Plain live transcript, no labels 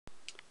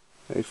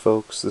Hey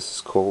folks, this is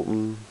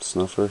Colton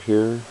Snuffer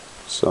here.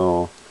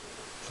 So,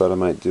 thought I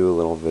might do a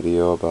little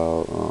video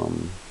about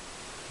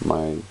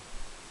my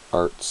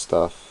art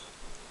stuff.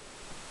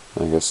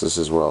 I guess this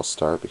is where I'll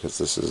start because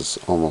this is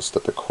almost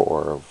at the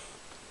core of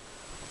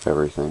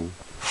everything.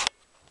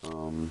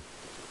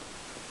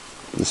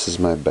 This is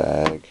my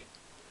bag,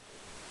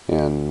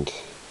 and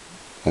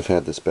I've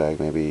had this bag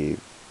maybe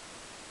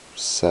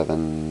 5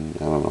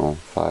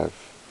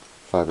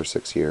 or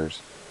 6 years.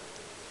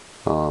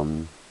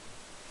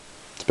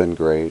 It's been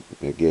great.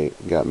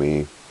 It got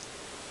me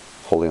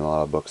holding a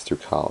lot of books through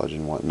college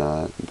and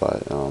whatnot,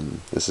 but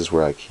this is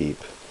where I keep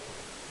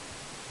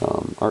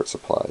art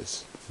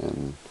supplies,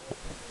 and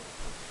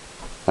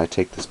I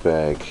take this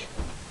bag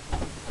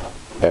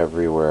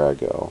everywhere I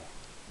go.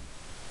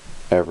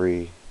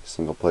 Every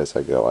single place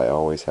I go, I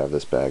always have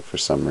this bag for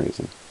some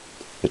reason.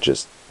 It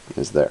just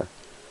is there.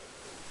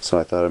 So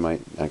I thought I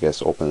might, I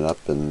guess, open it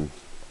up and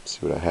see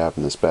what I have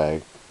in this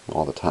bag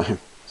all the time.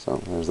 So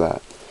there's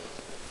that.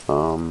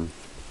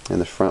 In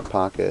the front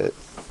pocket,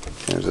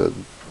 there's a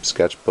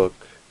sketchbook.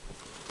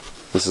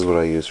 This is what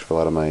I use for a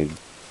lot of my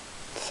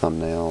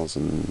thumbnails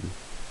and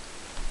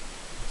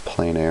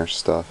plein air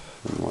stuff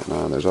and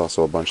whatnot. There's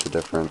also a bunch of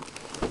different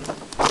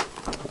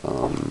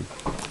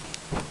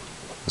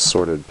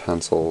assorted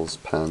pencils,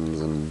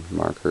 pens, and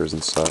markers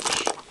and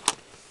such.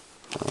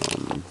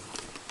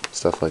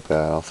 Stuff like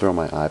that. I'll throw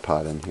my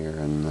iPod in here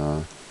and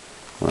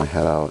when I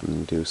head out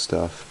and do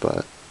stuff,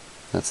 but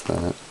that's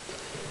that.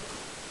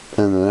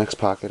 In the next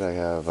pocket I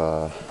have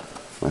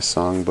my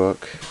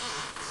songbook,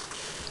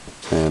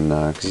 and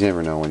because you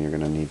never know when you're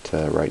going to need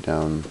to write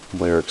down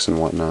lyrics and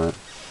whatnot.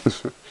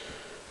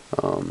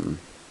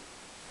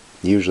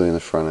 Usually in the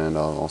front end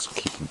I'll also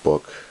keep a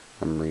book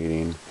I'm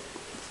reading,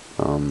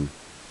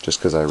 just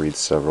because I read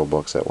several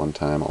books at one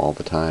time all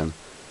the time,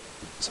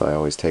 so I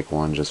always take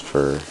one just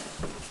for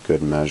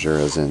good measure,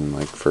 as in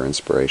like for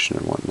inspiration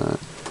and whatnot.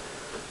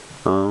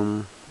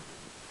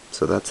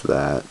 So that's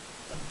that.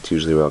 It's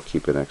usually where I'll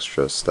keep in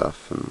extra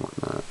stuff and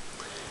whatnot.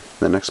 In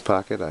the next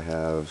pocket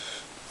I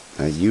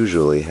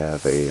usually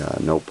have a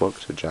notebook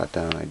to jot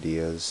down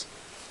ideas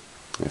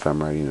if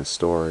I'm writing a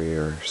story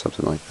or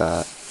something like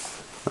that.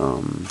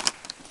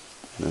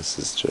 This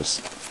is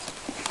just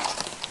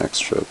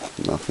extra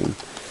nothing.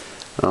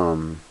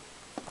 Then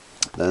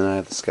I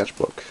have the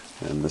sketchbook,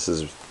 and this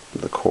is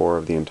the core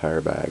of the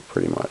entire bag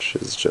pretty much,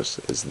 is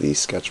the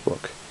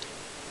sketchbook.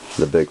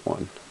 The big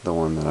one. The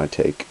one that I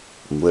take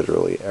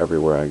literally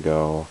everywhere I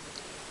go,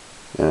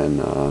 and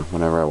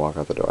whenever I walk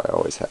out the door I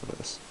always have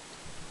this.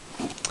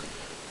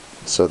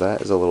 So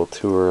that is a little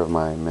tour of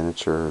my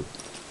miniature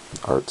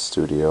art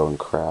studio and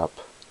crap.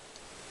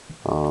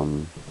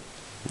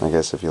 I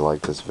guess if you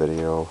like this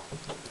video,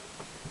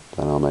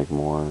 then I'll make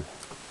more,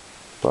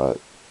 but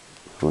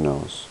who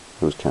knows?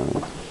 Who's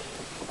counting?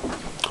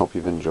 Hope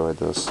you've enjoyed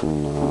this,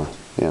 and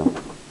yeah,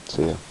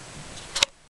 see ya.